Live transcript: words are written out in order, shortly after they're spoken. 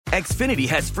Xfinity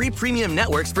has free premium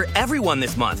networks for everyone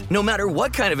this month, no matter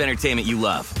what kind of entertainment you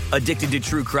love. Addicted to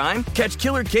true crime? Catch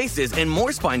killer cases and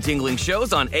more spine-tingling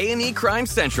shows on A&E Crime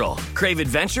Central. Crave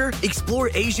adventure? Explore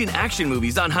Asian action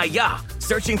movies on Hi-YAH.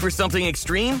 Searching for something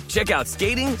extreme? Check out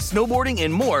skating, snowboarding,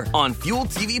 and more on Fuel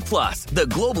TV Plus, the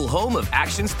global home of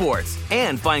action sports.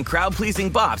 And find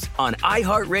crowd-pleasing bops on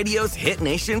iHeartRadio's Hit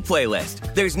Nation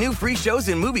playlist. There's new free shows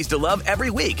and movies to love every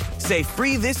week. Say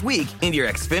free this week in your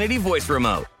Xfinity voice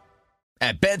remote.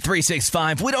 At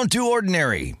Bet365, we don't do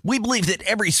ordinary. We believe that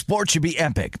every sport should be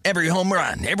epic. Every home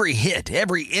run, every hit,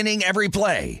 every inning, every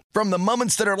play. From the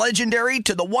moments that are legendary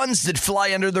to the ones that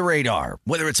fly under the radar.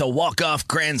 Whether it's a walk-off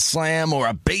grand slam or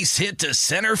a base hit to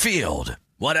center field.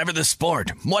 Whatever the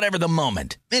sport, whatever the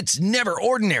moment. It's never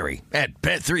ordinary at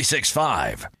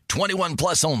Bet365. 21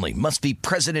 plus only. Must be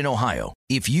present in Ohio.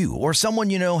 If you or someone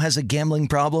you know has a gambling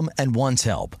problem and wants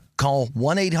help, call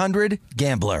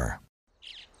 1-800-GAMBLER.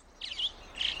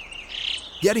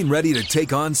 Getting ready to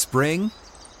take on spring?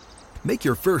 Make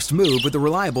your first move with the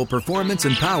reliable performance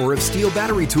and power of Steel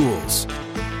battery tools.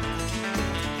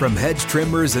 From hedge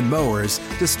trimmers and mowers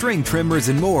to string trimmers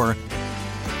and more,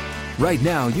 right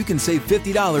now you can save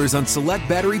 $50 on select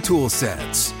battery tool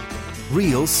sets.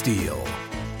 Real Steel.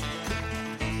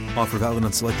 Offer valid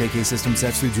on select AK system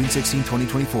sets through June 16,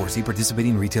 2024. See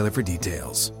participating retailer for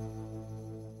details.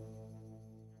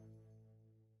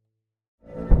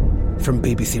 From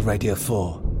BBC Radio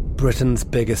 4, Britain's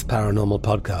biggest paranormal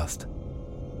podcast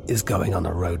is going on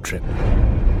a road trip.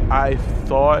 I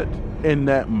thought in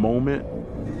that moment,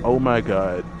 oh my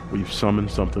God, we've summoned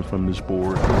something from this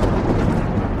board.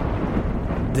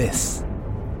 This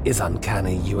is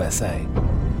Uncanny USA.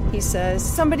 He says,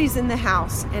 somebody's in the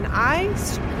house, and I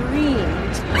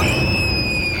screamed.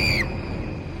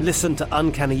 Listen to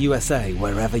Uncanny USA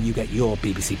wherever you get your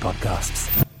BBC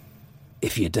podcasts,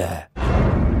 if you dare.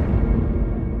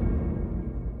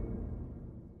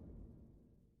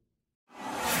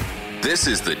 This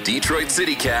is the Detroit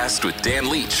City Cast with Dan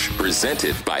Leach,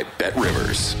 presented by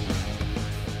BetRivers.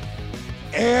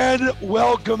 And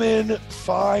welcome in,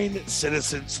 fine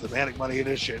citizens, to the Manic Money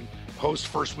Edition, post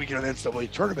first weekend of the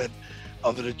NCAA tournament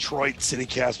of the Detroit City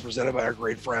Cast, presented by our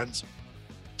great friends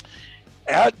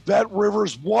at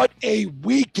BetRivers. What a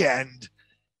weekend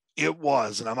it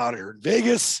was. And I'm out here in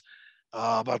Vegas,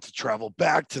 about to travel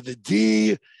back to the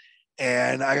D.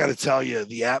 And I got to tell you,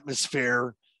 the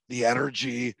atmosphere, the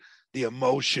energy, the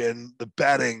emotion, the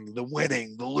betting, the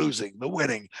winning, the losing, the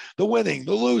winning, the winning,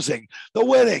 the losing, the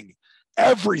winning,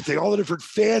 everything, all the different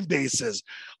fan bases,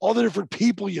 all the different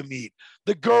people you meet,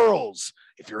 the girls.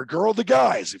 If you're a girl, the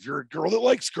guys. If you're a girl that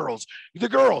likes girls, the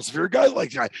girls. If you're a guy that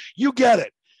likes guys, you get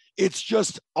it. It's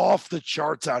just off the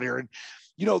charts out here. And,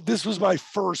 you know, this was my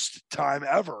first time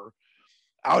ever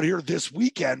out here this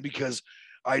weekend because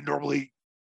I normally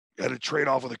had to trade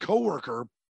off with a coworker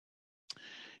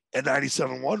at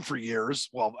 97.1 for years.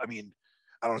 Well, I mean,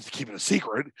 I don't have to keep it a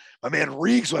secret. My man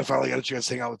Reeves, who I finally got a chance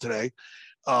to hang out with today,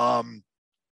 only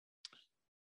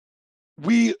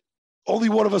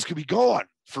one of us could be gone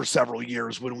for several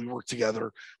years when we worked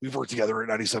together. We've worked together at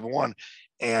 97.1.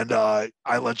 And I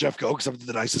let Jeff go because I'm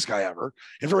the nicest guy ever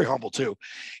and very humble too.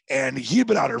 And he had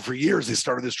been out here for years. They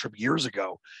started this trip years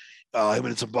ago, him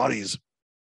and some buddies.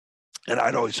 And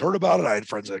I'd always heard about it. I had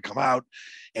friends that had come out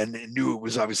and knew it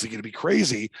was obviously going to be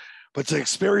crazy, but to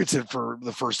experience it for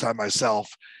the first time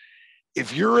myself,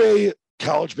 if you're a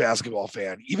college basketball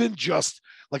fan, even just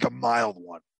like a mild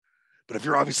one, but if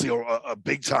you're obviously a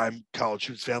big time college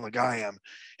hoops fan like I am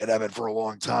and have been for a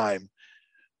long time,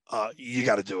 you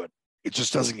got to do it. It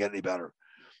just doesn't get any better.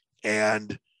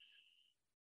 And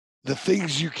the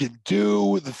things you can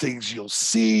do, the things you'll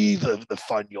see, the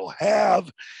fun you'll have,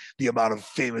 the amount of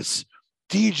famous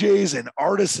DJs and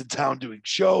artists in town doing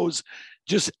shows,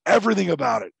 just everything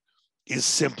about it is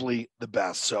simply the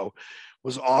best. So it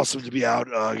was awesome to be out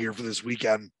here for this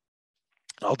weekend.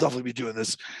 I'll definitely be doing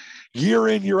this year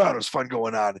in, year out. It was fun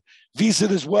going on VSiN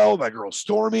as well. My girl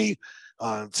Stormy,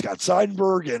 Scott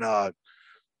Seidenberg, and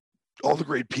all the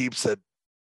great peeps that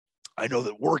I know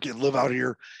that work and live out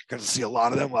here. Got to see a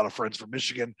lot of them. A lot of friends from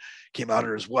Michigan came out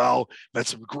here as well. Met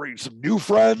some new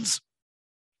friends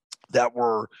that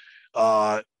were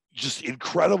just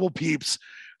incredible peeps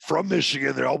from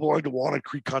Michigan. They all belong to Walnut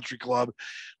Creek Country Club.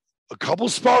 A couple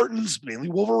Spartans, mainly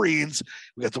Wolverines.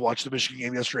 We got to watch the Michigan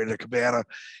game yesterday at Cabana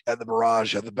at the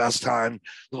Mirage. Had the best time.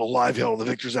 Little live hail to the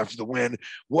victors after the win.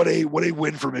 What a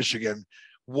win for Michigan.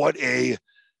 What a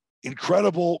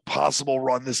incredible possible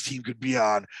run this team could be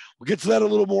on. We'll get to that a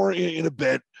little more in a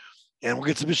bit, and we'll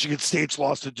get to Michigan State's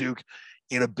loss to Duke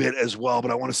in a bit as well.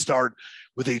 But I want to start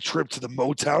with a trip to the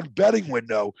Motown betting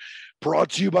window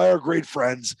brought to you by our great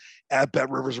friends at Bet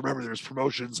Rivers. Remember, there's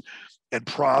promotions and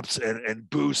props and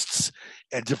boosts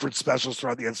and different specials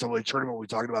throughout the NCAA tournament. We'll be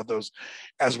talking about those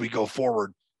as we go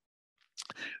forward.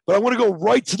 But I want to go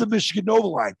right to the Michigan Nova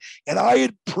line. And I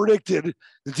had predicted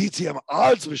the DTM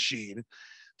odds machine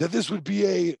that this would be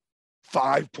a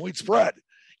 5-point spread.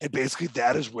 And basically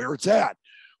that is where it's at.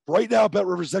 Right now, Bet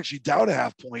Rivers is actually down a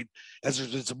half point as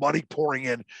there's been some money pouring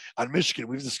in on Michigan.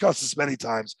 We've discussed this many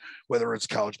times, whether it's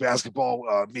college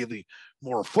basketball, mainly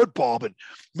more football, but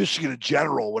Michigan in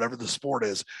general, whatever the sport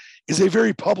is a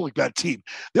very public bet team.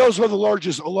 They also have the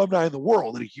largest alumni in the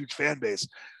world and a huge fan base.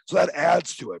 So that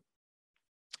adds to it.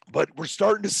 But we're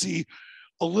starting to see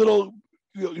a little,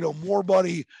 more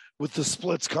money with the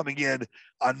splits coming in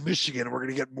on Michigan. We're going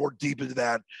to get more deep into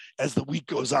that as the week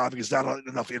goes on because not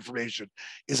enough information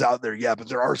is out there yet. But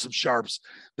there are some sharps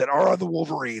that are on the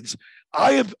Wolverines.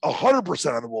 I am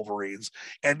 100% on the Wolverines.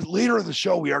 And later in the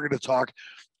show, we are going to talk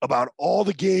about all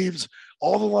the games.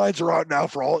 All the lines are out now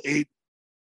for all 8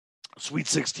 Sweet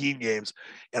 16 games.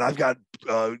 And I've got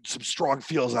some strong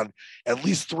feels on at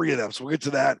least 3 of them. So we'll get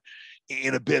to that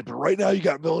in a bit. But right now, you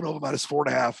got Villanova minus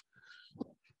 4.5.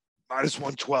 Minus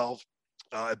 112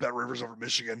 at Bet Rivers over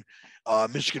Michigan.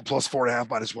 Michigan plus 4.5,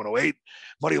 minus 108.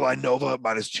 Moneyline Nova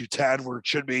minus 210, where it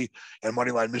should be, and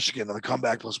Moneyline Michigan on the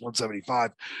comeback plus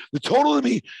 175. The total to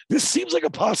me, this seems like a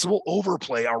possible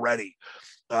overplay already.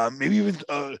 Maybe even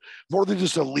more than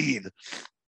just a lean.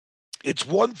 It's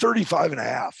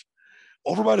 135.5.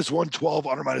 Over minus 112,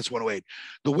 under minus 108.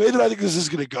 The way that I think this is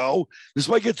going to go, this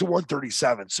might get to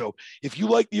 137. So if you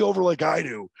like the over like I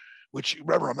do, which,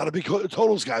 remember, I'm not a big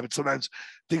totals guy, but sometimes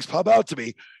things pop out to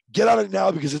me. Get on it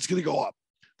now because it's going to go up.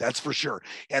 That's for sure.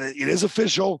 And it is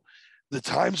official. The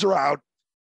times are out.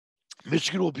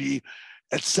 Michigan will be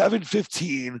at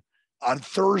 7:15 on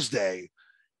Thursday.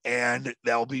 And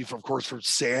that'll be, of course, from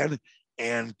San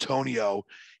Antonio.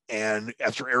 And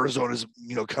after Arizona's,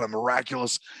 kind of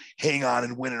miraculous hang on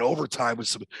and win in overtime with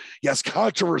some,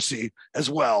 controversy as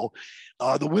well.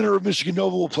 The winner of Michigan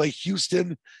Nova will play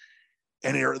Houston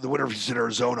and the winner of Houston,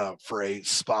 Arizona for a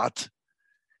spot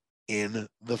in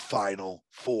the Final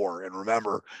Four. And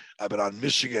remember, I've been on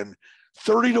Michigan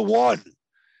 30-1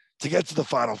 to get to the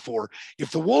Final Four.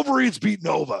 If the Wolverines beat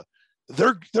Nova,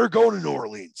 they're going to New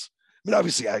Orleans. I mean,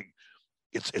 obviously,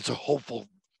 it's a hopeful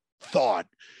thought,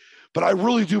 but I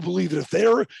really do believe that if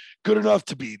they're good enough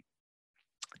to beat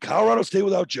Colorado State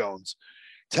without Jones,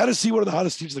 Tennessee, one of the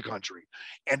hottest teams in the country,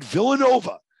 and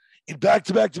Villanova in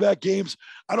back-to-back-to-back games,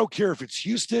 I don't care if it's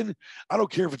Houston. I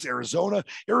don't care if it's Arizona.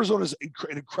 Arizona's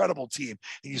an incredible team,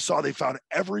 and you saw they found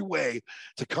every way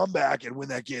to come back and win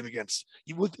that game against,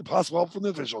 with possible help from the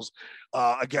officials,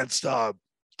 against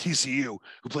TCU,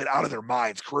 who played out of their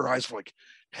minds, career highs for like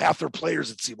half their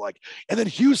players, it seemed like. And then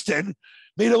Houston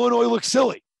made Illinois look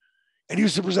silly. And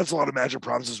Houston presents a lot of matchup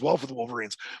problems as well for the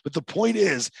Wolverines. But the point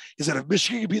is that if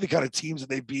Michigan can be the kind of teams that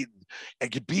they've beaten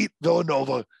and can beat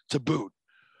Villanova to boot,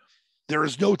 there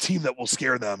is no team that will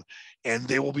scare them, and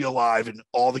they will be alive in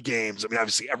all the games. I mean,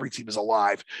 obviously, every team is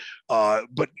alive,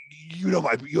 but you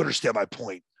understand my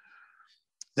point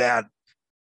that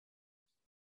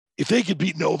if they could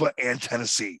beat Nova and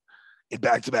Tennessee in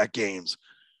back-to-back games,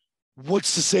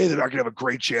 what's to say they're not going to have a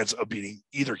great chance of beating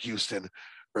either Houston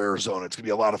or Arizona? It's going to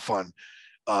be a lot of fun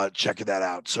checking that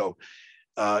out. So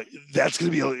that's going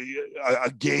to be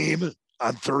a game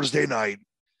on Thursday night.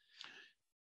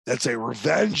 That's a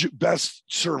revenge best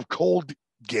served cold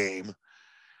game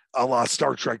a la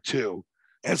Star Trek 2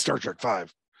 and Star Trek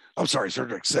 5. I'm sorry, Star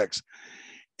Trek 6.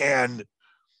 And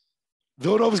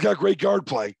Villanova's got great guard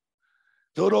play.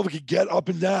 Villanova can get up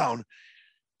and down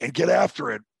and get after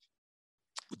it.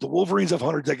 The Wolverines have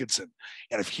Hunter Dickinson.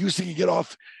 And if Houston can get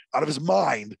out of his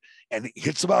mind and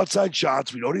hit some outside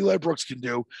shots, we know what Eli Brooks can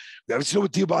do. We obviously know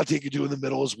what Diabate can do in the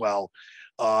middle as well.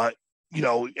 And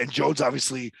Jones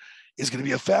obviously is going to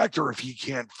be a factor if he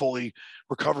can't fully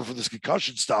recover from this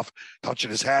concussion stuff,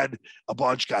 touching his head a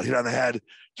bunch, got hit on the head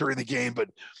during the game. But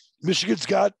Michigan's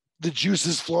got the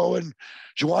juices flowing.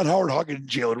 Juwan Howard-Huggins,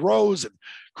 Jalen Rose, and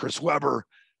Chris Webber,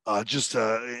 just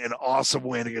an awesome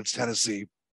win against Tennessee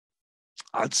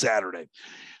on Saturday.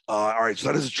 All right, so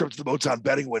that is a trip to the Motown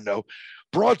betting window,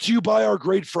 brought to you by our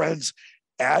great friends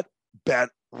at Bet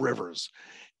Rivers.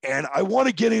 And I want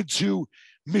to get into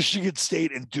Michigan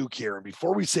State and Duke here. And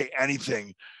before we say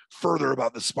anything further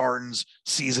about the Spartans'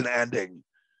 season ending,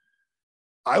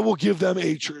 I will give them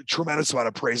a tremendous amount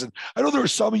of praise. And I know there are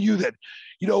some of you that,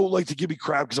 like to give me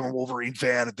crap because I'm a Wolverine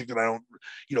fan and think that I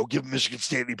don't, give Michigan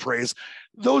State any praise.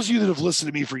 Those of you that have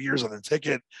listened to me for years on the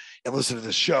ticket and listened to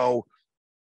this show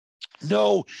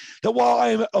know that while I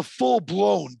am a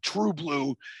full-blown, true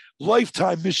blue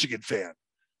lifetime Michigan fan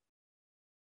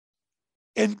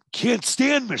and can't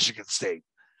stand Michigan State.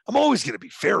 I'm always going to be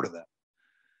fair to them.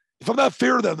 If I'm not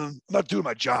fair to them, then I'm not doing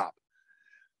my job.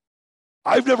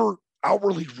 I've never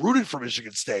outwardly rooted for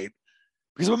Michigan State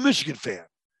because I'm a Michigan fan.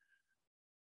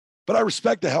 But I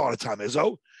respect the hell out of Tom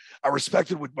Izzo. I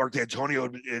respected what Mark D'Antonio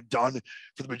had done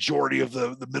for the majority of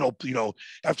the middle,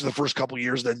 after the first couple of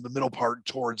years, then the middle part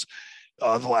towards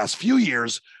the last few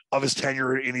years of his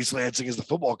tenure in East Lansing as the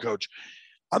football coach.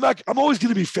 I'm always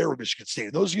going to be fair with Michigan State.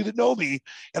 And those of you that know me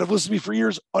and have listened to me for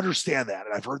years understand that.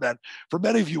 And I've heard that from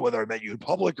many of you, whether I met you in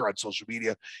public or on social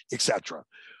media, etc.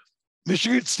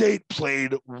 Michigan State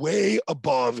played way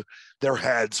above their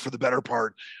heads for the better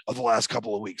part of the last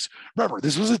couple of weeks. Remember,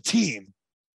 this was a team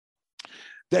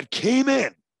that came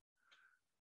in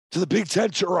to the Big Ten,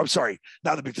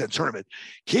 not the Big Ten tournament,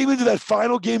 came into that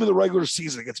final game of the regular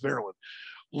season against Maryland.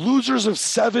 Losers of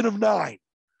 7 of 9,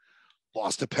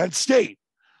 lost to Penn State,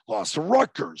 lost to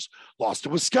Rutgers, lost to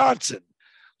Wisconsin,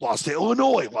 lost to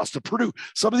Illinois, lost to Purdue.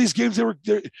 Some of these games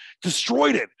they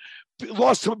destroyed it.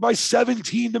 Lost by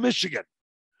 17 to Michigan,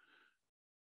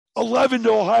 11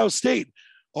 to Ohio State.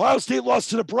 Ohio State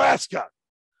lost to Nebraska.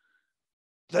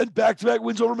 Then back-to-back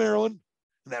wins over Maryland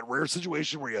in that rare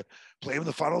situation where you play them in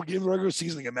the final game of the regular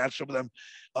season and get matched up with them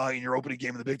in your opening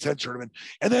game in the Big Ten tournament.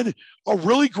 And then a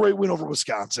really great win over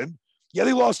Wisconsin. Yeah,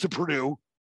 they lost to Purdue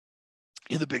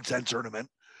in the Big Ten tournament.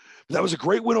 That was a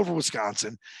great win over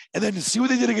Wisconsin. And then to see what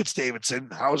they did against Davidson,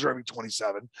 Hauser having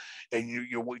 27, and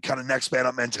you kind of next man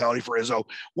up mentality for Izzo.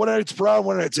 One night it's Brown,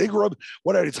 one night it's Ingram,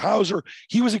 one night it's Hauser.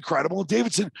 He was incredible. And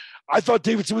Davidson, I thought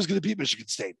Davidson was going to beat Michigan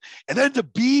State. And then to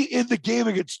be in the game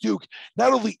against Duke,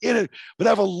 not only in it, but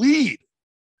have a lead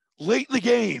late in the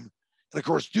game. And of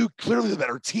course, Duke, clearly the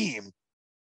better team.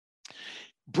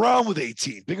 Brown with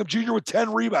 18, Bingham Jr. with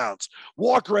 10 rebounds.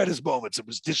 Walker had his moments and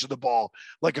was dishing the ball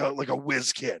like a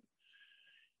whiz kid.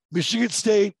 Michigan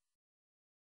State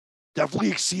definitely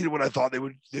exceeded what I thought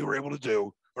they were able to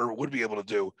do or would be able to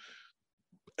do.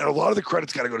 And a lot of the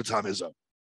credit's got to go to Tom Izzo.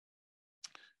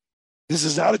 This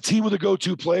is not a team with a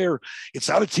go-to player. It's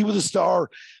not a team with a star.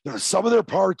 They're the sum of their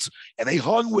parts, and they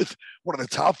hung with one of the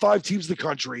top 5 teams in the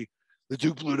country, the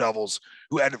Duke Blue Devils,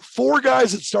 who had 4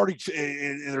 guys in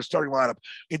their starting lineup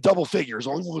in double figures.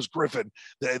 Only one was Griffin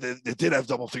that did have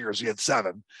double figures. He had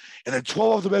 7. And then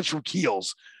 12 off the bench from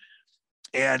Keels.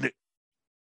 And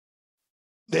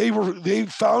they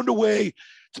found a way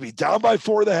to be down by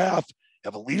 4.5,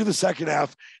 have a lead in the second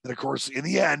half. And of course, in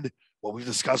the end, what we've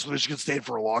discussed with Michigan State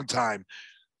for a long time,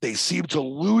 they seem to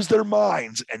lose their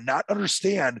minds and not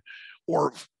understand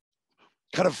or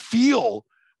kind of feel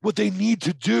what they need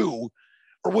to do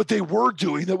or what they were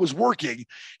doing that was working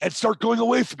and start going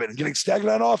away from it and getting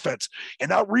stagnant on offense and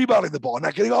not rebounding the ball, and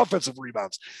not getting offensive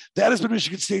rebounds. That has been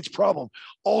Michigan State's problem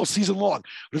all season long.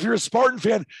 But if you're a Spartan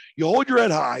fan, you hold your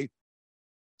head high.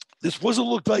 This wasn't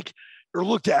looked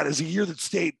at as a year that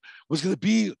State was going to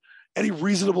be any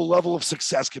reasonable level of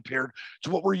success compared to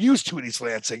what we're used to in East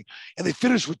Lansing. And they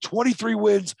finished with 23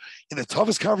 wins in the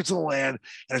toughest conference in the land.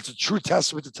 And it's a true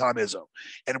testament to Tom Izzo.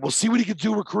 And we'll see what he can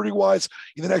do recruiting-wise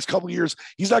in the next couple of years.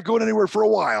 He's not going anywhere for a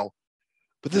while.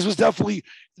 But this was definitely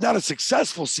not a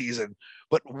successful season,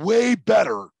 but way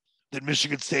better than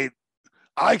Michigan State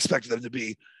I expected them to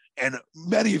be. And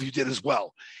many of you did as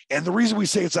well. And the reason we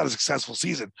say it's not a successful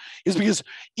season is because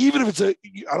even if it's I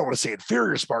don't want to say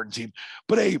inferior Spartan team,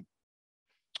 but a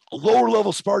lower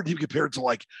level Spartan team compared to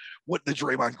like what the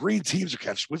Draymond Green teams or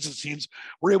Cassius Winston teams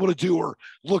were able to do or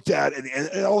looked at,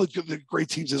 and all the great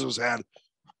teams Izzo's had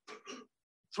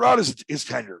throughout his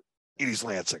tenure in East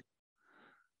Lansing.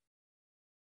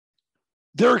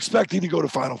 They're expecting to go to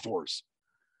Final Fours.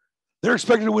 They're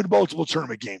expecting to win multiple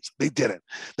tournament games. They didn't.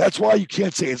 That's why you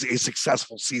can't say it's a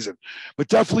successful season, but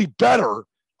definitely better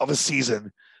of a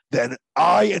season than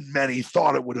I and many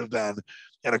thought it would have been.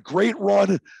 And a great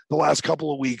run the last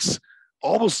couple of weeks.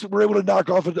 Almost were able to knock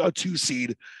off a 2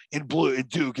 seed in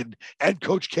Duke and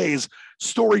Coach K's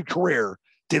storied career.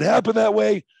 Didn't happen that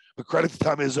way, but credit to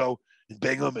Tom Izzo and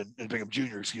Bingham and Bingham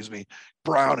Jr.,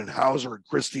 Brown and Hauser and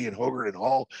Christie and Hogarth and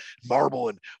Hall, Marble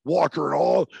and Walker and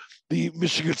all the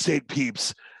Michigan State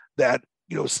peeps that,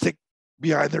 stick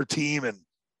behind their team and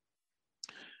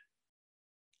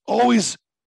always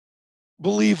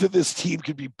believe that this team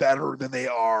could be better than they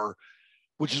are,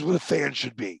 which is what a fan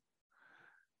should be.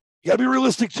 You got to be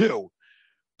realistic too.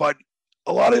 But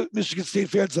a lot of Michigan State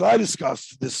fans that I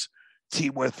discussed this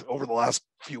team with over the last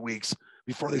few weeks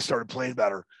before they started playing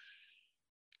better,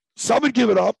 some had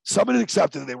given up. Some had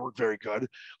accepted that they weren't very good.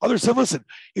 Others said, listen,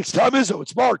 it's Tom Izzo.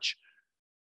 It's March.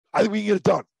 I think we can get it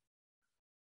done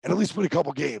and at least win a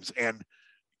couple games. And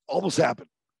almost happened.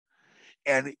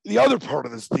 And the other part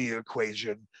of the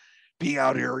equation, being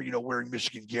out here, wearing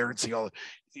Michigan gear and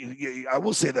seeing I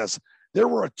will say this. There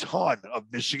were a ton of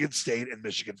Michigan State and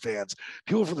Michigan fans,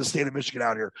 people from the state of Michigan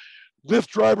out here. Lyft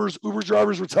drivers, Uber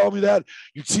drivers were telling me that.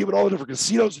 You'd see them at all the different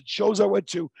casinos and shows I went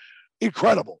to.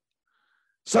 Incredible.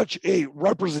 Such a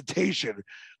representation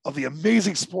of the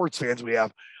amazing sports fans we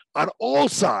have on all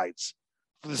sides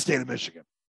for the state of Michigan.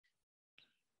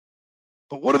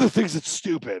 But one of the things that's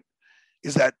stupid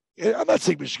is that, I'm not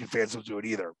saying Michigan fans don't do it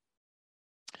either.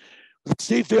 The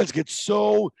state fans get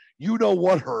so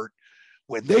what hurt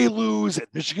when they lose and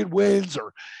Michigan wins,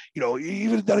 or,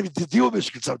 even not even to deal with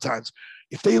Michigan sometimes.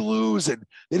 If they lose and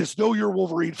they just know you're a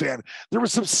Wolverine fan, there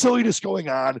was some silliness going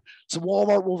on, some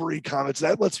Walmart Wolverine comments.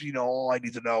 That lets me know all I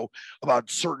need to know about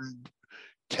certain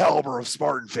caliber of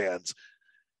Spartan fans.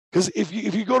 Because if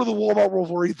you go to the Walmart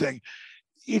Wolverine thing,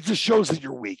 it just shows that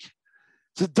you're weak.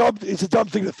 It's a dumb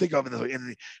thing to think of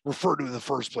and refer to in the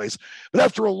first place. But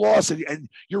after a loss and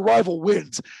your rival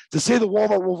wins, to say the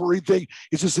Walmart Wolverine thing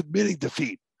is just admitting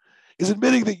defeat, is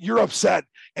admitting that you're upset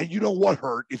and you know what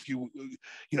hurt if you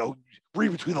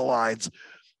read between the lines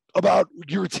about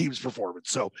your team's performance.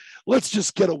 So let's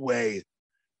just get away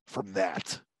from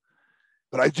that.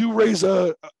 But I do raise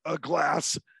a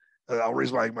glass. I'll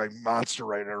raise my Monster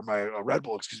right now, or my Red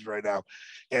Bull, right now,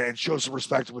 and show some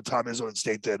respect to what Tom Izzo and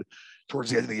State did towards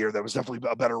the end of the year. That was definitely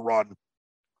a better run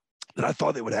than I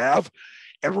thought they would have,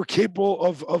 and we're capable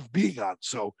of being on.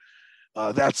 So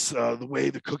that's the way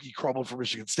the cookie crumbled for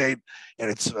Michigan State, and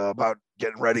it's about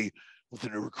getting ready with the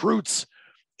new recruits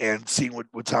and seeing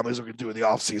what Tom Izzo can do in the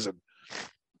offseason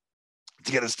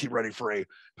to get his team ready for a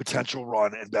potential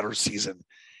run and better season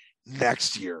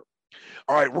next year.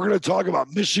 All right, we're going to talk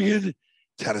about Michigan,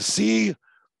 Tennessee,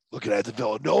 looking at the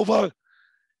Villanova,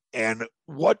 and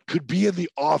what could be in the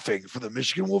offing for the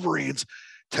Michigan Wolverines.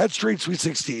 10th straight Sweet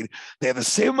 16. They have the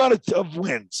same amount of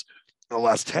wins in the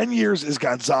last 10 years as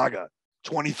Gonzaga,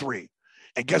 23.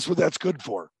 And guess what that's good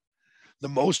for? The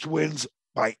most wins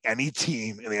by any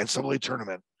team in the NCAA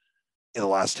tournament in the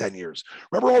last 10 years.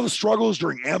 Remember all the struggles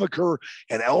during Amaker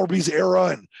and Ellerby's era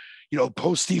and,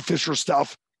 post Steve Fisher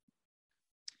stuff?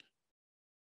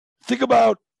 Think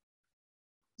about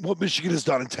what Michigan has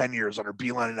done in 10 years under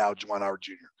Beilein and now Juwan Howard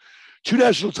Jr. 2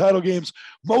 national title games,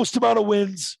 most amount of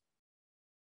wins,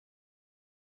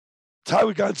 tied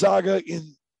with Gonzaga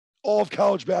in all of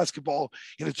college basketball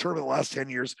in a tournament in the last 10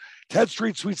 years. 10th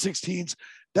straight Sweet 16s.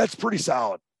 That's pretty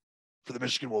solid for the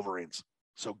Michigan Wolverines.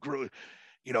 So, you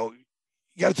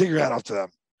got to take your hat off to them.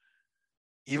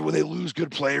 Even when they lose good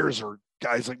players or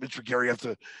guys like Mitch McGarry have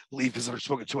to leave because they're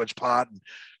smoking too much pot and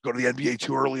go to the NBA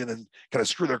too early and then kind of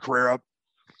screw their career up.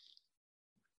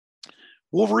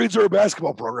 Wolverines are a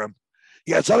basketball program.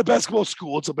 Yeah, it's not a basketball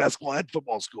school. It's a basketball and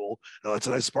football school. No, that's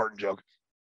a nice Spartan joke.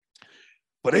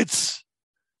 But it's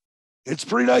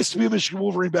pretty nice to be a Michigan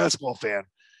Wolverine basketball fan.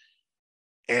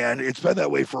 And it's been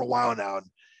that way for a while now. And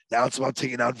now it's about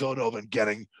taking down Villanova and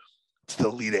getting to the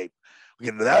Elite Eight. We'll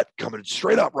get into that coming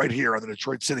straight up right here on the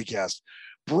Detroit City Cast.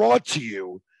 Brought to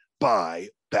you by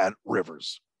Bet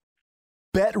Rivers.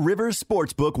 Bet Rivers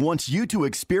Sportsbook wants you to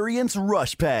experience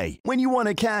Rush Pay. When you want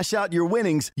to cash out your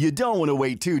winnings, you don't want to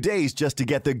wait 2 days just to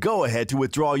get the go-ahead to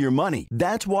withdraw your money.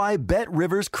 That's why Bet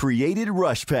Rivers created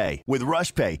Rush Pay. With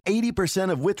Rush Pay, 80%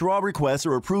 of withdrawal requests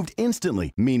are approved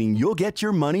instantly, meaning you'll get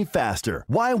your money faster.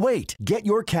 Why wait? Get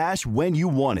your cash when you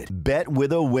want it. Bet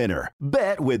with a winner.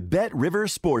 Bet with Bet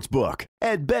Rivers Sportsbook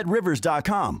at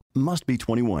BetRivers.com. Must be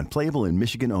 21. Playable in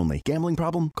Michigan only. Gambling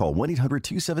problem? Call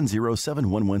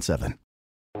 1-800-270-7117.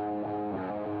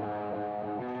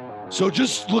 So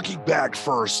just looking back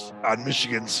first on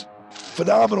Michigan's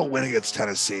phenomenal win against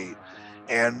Tennessee,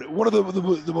 and one of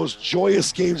the most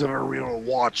joyous games I've ever been able to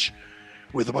watch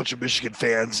with a bunch of Michigan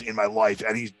fans in my life,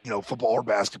 any football or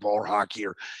basketball or hockey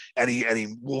or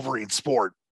any Wolverine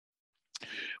sport.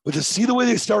 But to see the way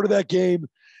they started that game,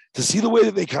 to see the way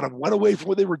that they kind of went away from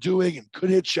what they were doing and could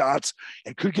hit shots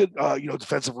and could get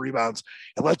defensive rebounds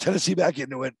and let Tennessee back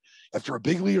into it after a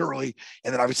big lead early,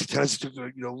 and then obviously Tennessee took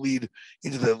the lead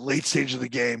into the late stage of the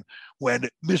game when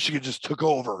Michigan just took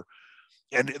over,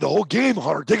 and the whole game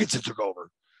Hunter Dickinson took over,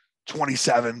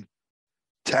 27,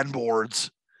 10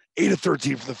 boards, 8 of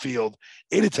 13 from the field,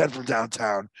 8 of 10 from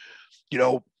downtown.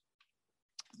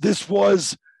 This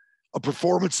was a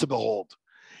performance to behold.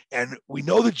 And we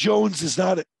know that Jones is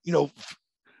not,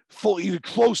 fully even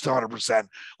close to 100%.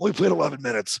 Only played 11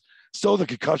 minutes. Still the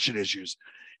concussion issues.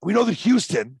 We know that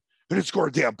Houston, who didn't score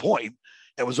a damn point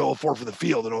and was 0-4 for the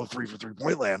field and 0-3 for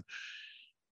three-point land,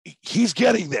 he's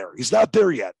getting there. He's not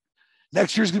there yet.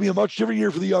 Next year's going to be a much different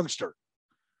year for the youngster.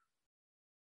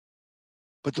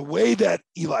 But the way that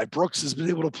Eli Brooks has been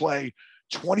able to play,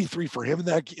 23 for him in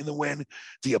the win,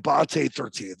 Diabate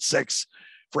 13-6,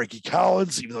 Frankie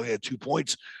Collins, even though he had 2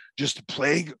 points, just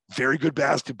playing very good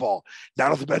basketball.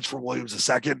 Not off the bench for Williams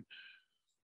II.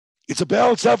 It's a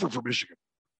balanced effort for Michigan.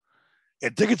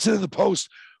 And Dickinson in the post,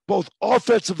 both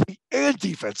offensively and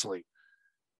defensively,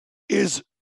 is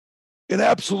an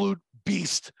absolute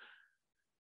beast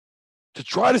to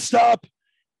try to stop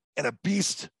and a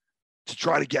beast to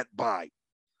try to get by.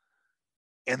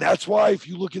 And that's why if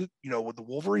you look at, what the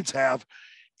Wolverines have,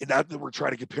 and not that we're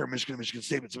trying to compare Michigan to Michigan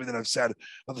State, but something that I've said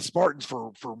of the Spartans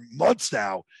for months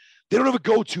now, they don't have a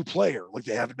go-to player like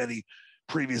they have in many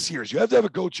previous years. You have to have a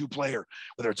go-to player,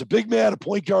 whether it's a big man, a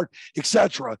point guard,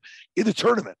 etc., in the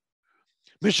tournament.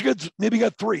 Michigan's maybe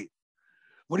got 3.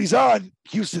 When he's on,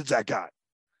 Houston's that guy.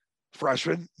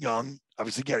 Freshman, young,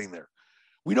 obviously getting there.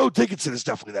 We know Dickinson is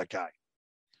definitely that guy.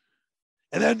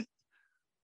 And then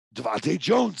Devontae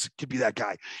Jones could be that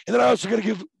guy. And then I also got to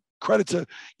give credit to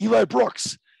Eli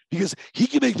Brooks because he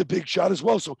can make the big shot as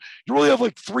well. So you really have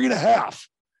like 3.5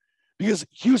 because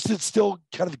Houston's still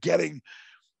kind of getting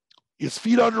his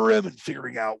feet under him and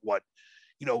figuring out what,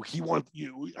 he wants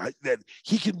that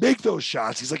he can make those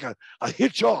shots. He's like a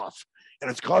hitch off, and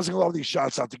it's causing a lot of these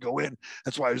shots not to go in.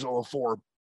 That's why he was 0-4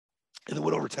 in the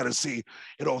win over Tennessee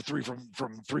and 0-3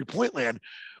 from 3-point land.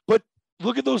 But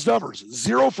look at those numbers: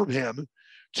 0 from him,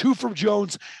 2 from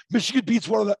Jones. Michigan beats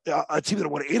one of a team that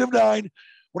won 8 of 9,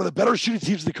 one of the better shooting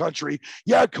teams in the country.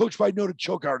 Yeah, coached by noted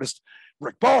choke artist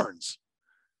Rick Barnes.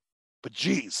 But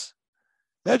geez,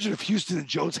 imagine if Houston and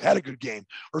Jones had a good game,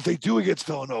 or if they do against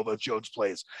Villanova if Jones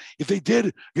plays. If they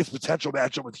did against potential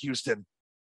matchup with Houston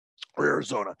or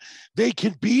Arizona, they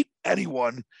can beat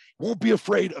anyone, won't be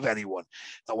afraid of anyone.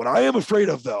 Now, what I am afraid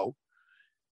of, though,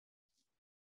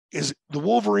 is the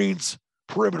Wolverines'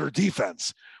 perimeter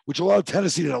defense, which allowed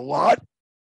Tennessee to hit a lot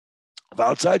of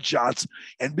outside shots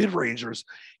and mid-rangers,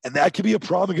 and that could be a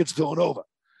problem against Villanova.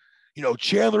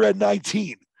 Chandler had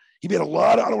 19. He made a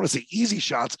lot of, I don't want to say easy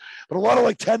shots, but a lot of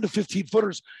like 10 to 15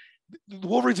 footers. The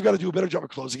Wolverines have got to do a better job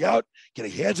of closing out,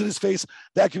 getting hands in his face.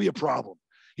 That could be a problem.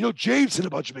 James hit a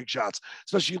bunch of big shots,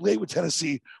 especially late when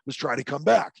Tennessee was trying to come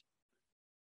back.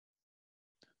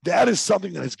 That is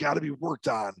something that has got to be worked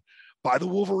on by the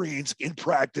Wolverines in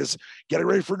practice, getting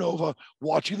ready for Nova,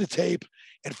 watching the tape,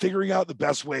 and figuring out the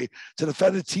best way to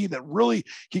defend a team that really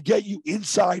can get you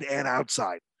inside and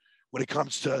outside when it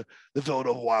comes to the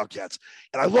Villanova Wildcats.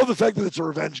 And I love the fact that it's a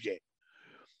revenge game.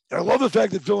 And I love the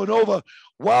fact that Villanova,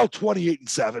 while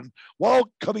 28-7,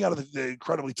 while coming out of the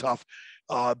incredibly tough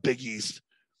Big East,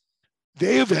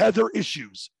 they have had their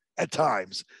issues at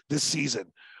times this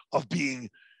season of being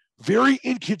very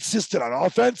inconsistent on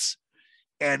offense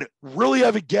and really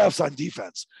having gaps on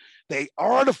defense. They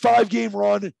are on a 5-game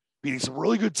run, beating some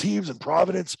really good teams in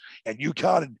Providence and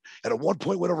UConn, and a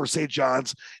 1-point win over St.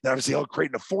 John's. And obviously held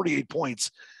Creighton to 48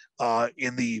 points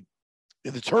in the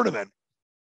tournament.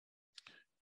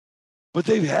 But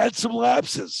they've had some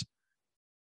lapses.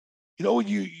 When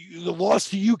the loss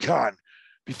to UConn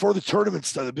before the tournament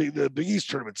started, the Big East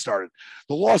tournament started,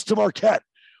 the loss to Marquette,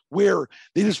 where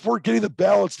they just weren't getting the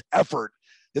balanced effort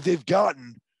that they've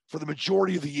gotten for the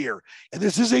majority of the year. And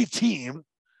this is a team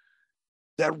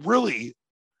that really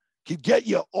can get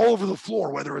you all over the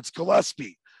floor, whether it's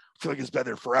Gillespie, I feel like he's been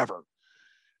there forever,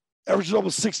 averages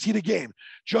almost 16 a game.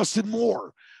 Justin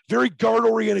Moore, very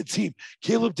guard-oriented team.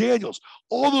 Caleb Daniels,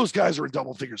 all those guys are in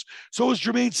double figures. So is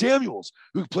Jermaine Samuels,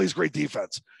 who plays great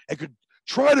defense and could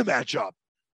try to match up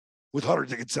with Hunter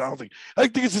Dickinson. I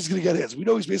think Dickinson's going to get his. We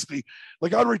know he's basically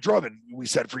like Andre Drummond, we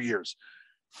said for years.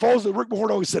 Rick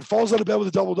Mahorn always said, falls out of bed with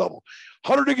a double-double.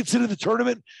 Hunter Dickinson in the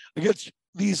tournament against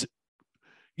these,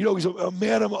 he's a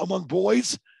man among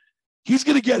boys. He's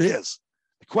going to get his.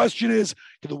 The question is,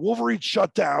 can the Wolverines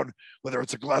shut down, whether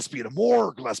it's a Gillespie and a Moore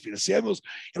or Gillespie and a Samuels,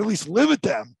 and at least limit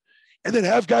them, and then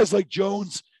have guys like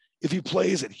Jones, if he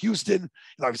plays, and Houston, and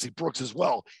obviously Brooks as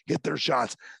well, hit their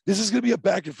shots. This is going to be a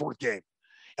back-and-forth game.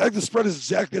 I think the spread is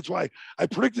exactly, that's why I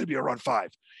predicted it to be around 5.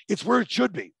 It's where it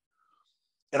should be.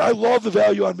 And I love the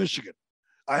value on Michigan.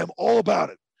 I am all about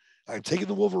it. I'm taking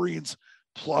the Wolverines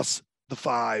plus the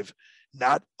 5,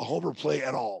 not a homer play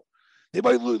at all. They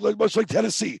might lose, much like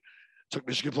Tennessee took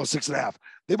Michigan plus 6.5.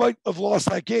 They might have lost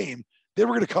that game. They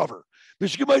were going to cover.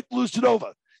 Michigan might lose to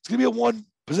Nova. It's going to be a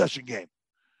 1-possession game.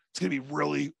 It's going to be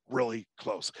really, really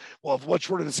close. We'll have much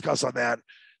more to discuss on that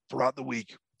throughout the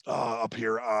week up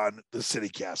here on the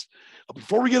CityCast.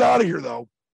 Before we get out of here, though,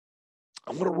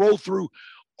 I'm going to roll through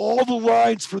all the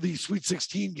lines for the Sweet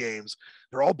 16 games.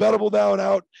 They're all bettable now and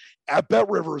out at Bet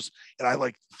Rivers, and I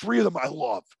like 3 of them I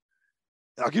love.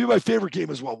 And I'll give you my favorite game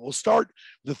as well. We'll start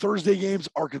the Thursday games,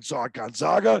 Arkansas,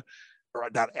 Gonzaga, or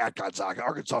not at Gonzaga,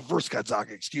 Arkansas versus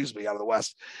Gonzaga, out of the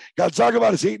West. Gonzaga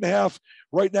minus 8.5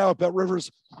 right now at Bet Rivers,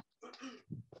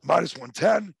 minus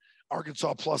 110.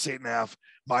 Arkansas plus 8.5,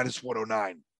 minus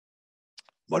 109.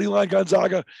 Moneyline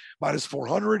Gonzaga minus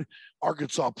 400.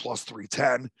 Arkansas plus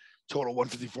 310. Total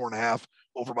 154.5,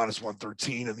 over minus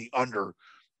 113, and the under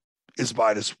is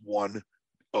minus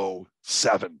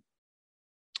 107.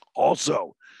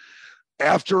 Also,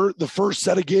 after the first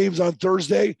set of games on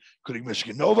Thursday, including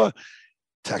Michigan Nova,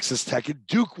 Texas Tech and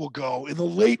Duke will go in the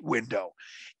late window.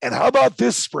 And how about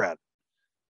this spread?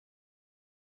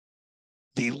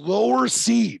 The lower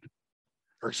seed,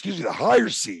 the higher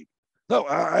seed. No,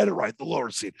 I had it right, the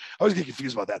lower seed. I was getting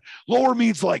confused about that. Lower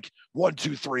means like 1,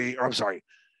 2, 3, or I'm sorry,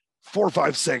 4,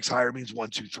 5, 6. Higher means 1,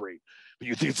 2, 3. But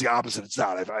you think it's the opposite. It's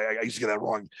not. I used to get that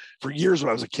wrong for years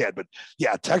when I was a kid. But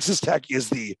yeah, Texas Tech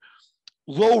is the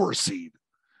lower seed.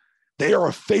 They are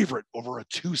a favorite over a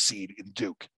 2 seed in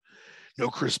Duke. No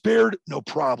Chris Beard, no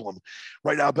problem.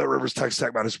 Right now, Bet Rivers, Texas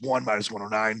Tech minus 1, minus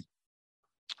 109.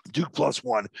 Duke plus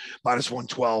 1, minus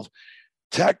 112.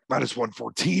 Tech minus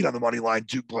 114 on the money line.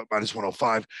 Duke minus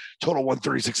 105. Total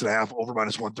 136.5, over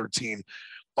minus 113.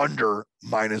 Under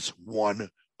minus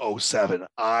 107.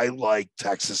 I like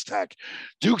Texas Tech.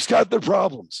 Duke's got their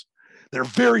problems. They're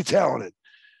very talented,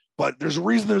 but there's a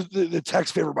reason the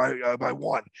Tech's favored by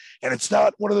 1, and it's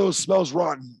not one of those smells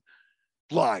rotten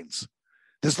lines.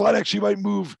 This line actually might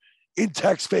move in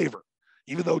Tech's favor,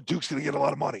 even though Duke's going to get a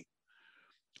lot of money.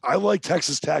 I like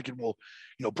Texas Tech, and we'll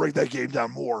break that game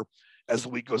down more as the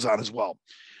week goes on as well.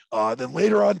 Then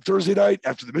later on Thursday night,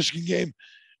 after the Michigan game,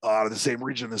 out of the same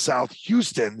region in the South,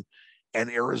 Houston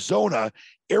and Arizona.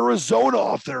 Arizona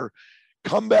off their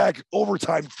comeback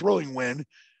overtime thrilling win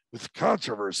with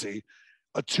controversy.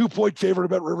 A 2-point favorite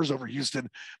at Bet Rivers over Houston,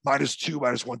 minus 2,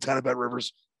 minus 110 at Bet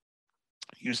Rivers.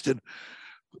 Houston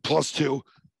plus 2,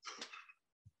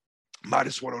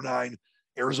 minus 109.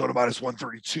 Arizona minus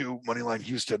 132, moneyline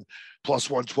Houston plus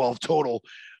 112 total,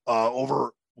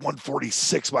 over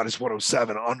 146 minus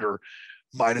 107, under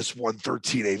minus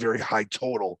 113, a very high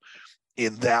total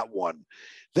in that one.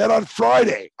 Then on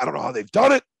Friday, I don't know how they've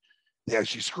done it. They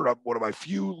actually screwed up one of my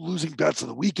few losing bets of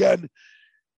the weekend. It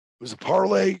was a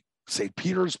parlay. St.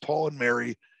 Peter's, Paul and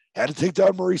Mary had to take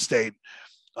down Murray State,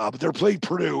 but they're playing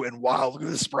Purdue. And wow, look at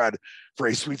this spread for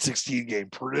a Sweet 16 game.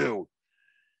 Purdue,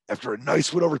 after a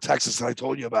nice win over Texas that I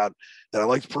told you about, that I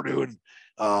liked Purdue, and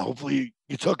hopefully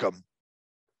you took them.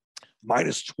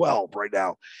 Minus 12 right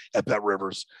now at Bet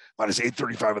Rivers. Minus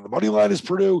 835 on the money line is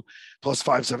Purdue. Plus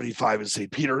 575 in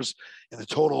St. Peter's. And the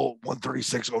total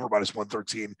 136, over minus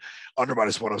 113, under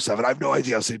minus 107. I have no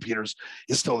idea how St. Peter's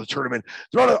is still in the tournament.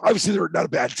 Obviously, they're not a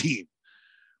bad team,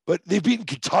 but they've beaten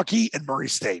Kentucky and Murray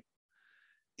State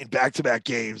in back-to-back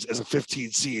games as a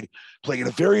 15 seed, playing in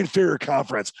a very inferior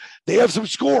conference. They have some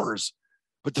scores,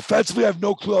 but defensively, I have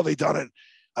no clue how they've done it.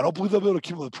 I don't believe they'll be able to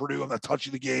keep with Purdue. I'm not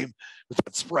touching the game with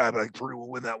that spread, but I think Purdue will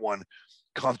win that one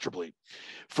comfortably.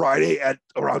 Friday at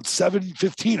around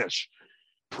 7:15-ish,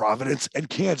 Providence and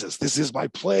Kansas. This is my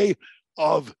play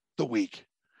of the week.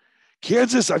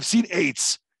 Kansas, I've seen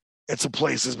 8s at some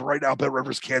places, but right now, Bet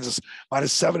Rivers, Kansas,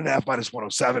 minus 7.5, minus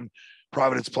 107.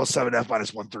 Providence, plus 7.5,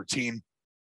 minus 113.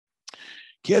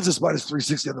 Kansas, minus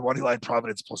 360 on the money line.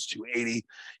 Providence, plus 280.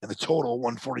 And the total,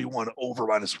 141, over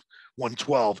minus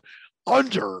 112.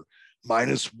 Under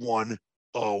minus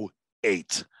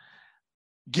 108.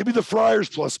 Give me the Friars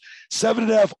plus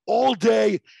 7.5 all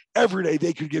day, every day.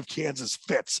 They could give Kansas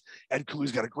fits. Ed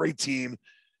Cooley's got a great team,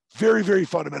 very, very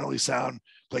fundamentally sound,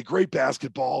 play great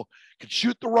basketball, can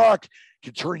shoot the rock,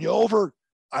 can turn you over.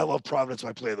 I love Providence,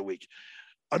 my play of the week.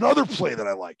 Another play that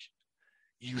I like,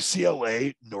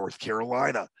 UCLA, North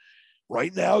Carolina.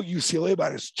 Right now, UCLA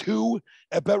minus 2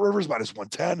 at Bet Rivers, minus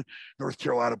 110. North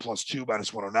Carolina plus 2,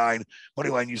 minus 109.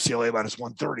 Moneyline UCLA minus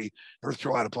 130. North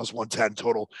Carolina plus 110.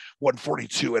 Total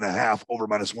 142.5, over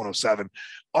minus 107.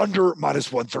 Under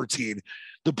minus 113.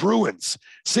 The Bruins,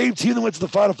 same team that went to the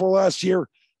Final Four last year.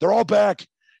 They're all back.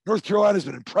 North Carolina has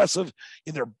been impressive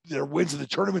in their wins in the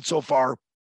tournament so far.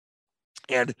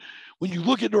 And when you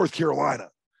look at North Carolina,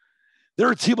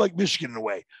 they're a team like Michigan in a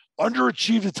way.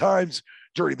 Underachieved at times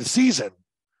during the season,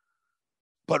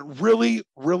 but really,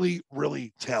 really,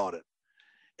 really talented.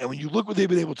 And when you look what they've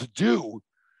been able to do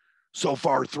so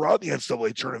far throughout the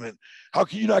NCAA tournament, how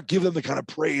can you not give them the kind of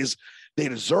praise they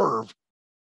deserve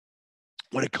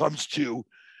when it comes to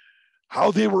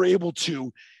how they were able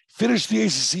to finish the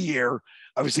ACC year?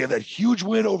 Obviously, have that huge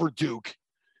win over Duke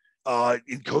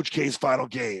in Coach K's final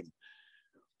game.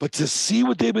 But to see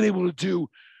what they've been able to do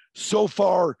so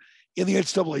far in the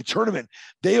NCAA tournament,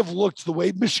 they have looked the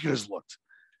way Michigan has looked,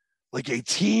 like a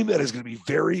team that is going to be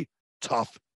very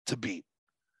tough to beat.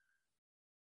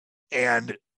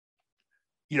 And,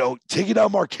 taking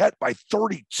down Marquette by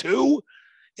 32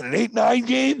 in an 8-9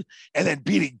 game, and then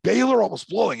beating Baylor, almost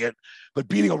blowing it, but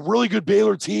beating a really good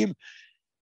Baylor team,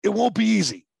 it won't be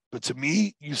easy. But to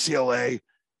me, UCLA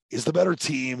is the better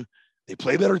team. They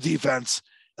play better defense.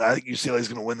 And I think UCLA is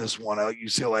going to win this one. I like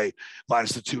UCLA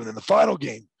minus the 2. And then the final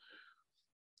game.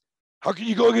 How can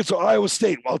you go against Iowa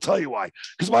State? Well, I'll tell you why.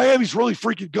 Because Miami's really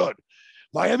freaking good.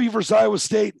 Miami versus Iowa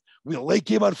State. We had a late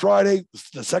game on Friday,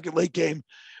 the second late game.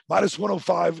 Minus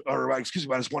 105, minus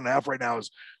 1.5 right now is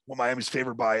what Miami's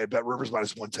favored by at Bet Rivers,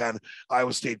 minus 110.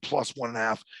 Iowa State plus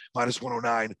 1.5, minus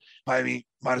 109. Miami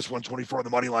minus 124 on the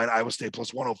money line. Iowa State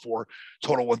plus 104.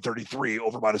 Total 133,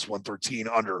 over minus 113,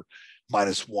 under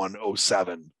minus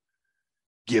 107.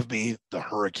 Give me the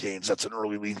Hurricanes. That's an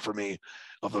early lean for me.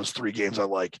 Of those 3 games I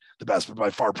like the best, but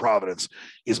by far Providence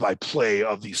is my play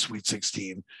of the Sweet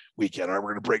 16 weekend. All right,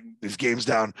 we're going to break these games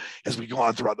down as we go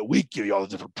on throughout the week, give you all the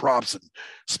different props and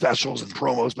specials and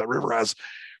promos that River has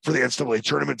for the NCAA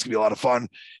tournament. It's going to be a lot of fun.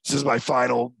 This is my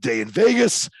final day in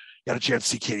Vegas. Got a chance to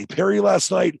see Katy Perry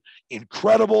last night.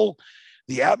 Incredible.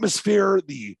 The atmosphere,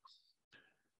 the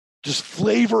just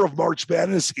flavor of March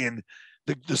Madness in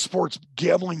the sports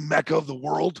gambling mecca of the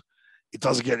world. It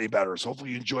doesn't get any better. So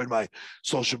hopefully you enjoyed my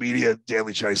social media, Dan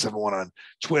Leach 971 on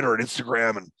Twitter and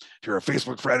Instagram. And if you're a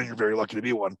Facebook friend and you're very lucky to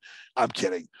be one, I'm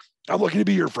kidding. I'm lucky to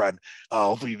be your friend.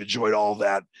 Hopefully you've enjoyed all of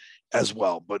that as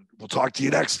well. But we'll talk to you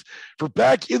next for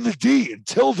Back in the D.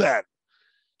 Until then,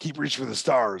 keep reaching for the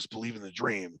stars, believe in the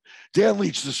dream. Dan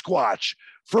Leach, the Squatch,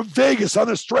 from Vegas on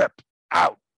the Strip,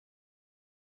 out.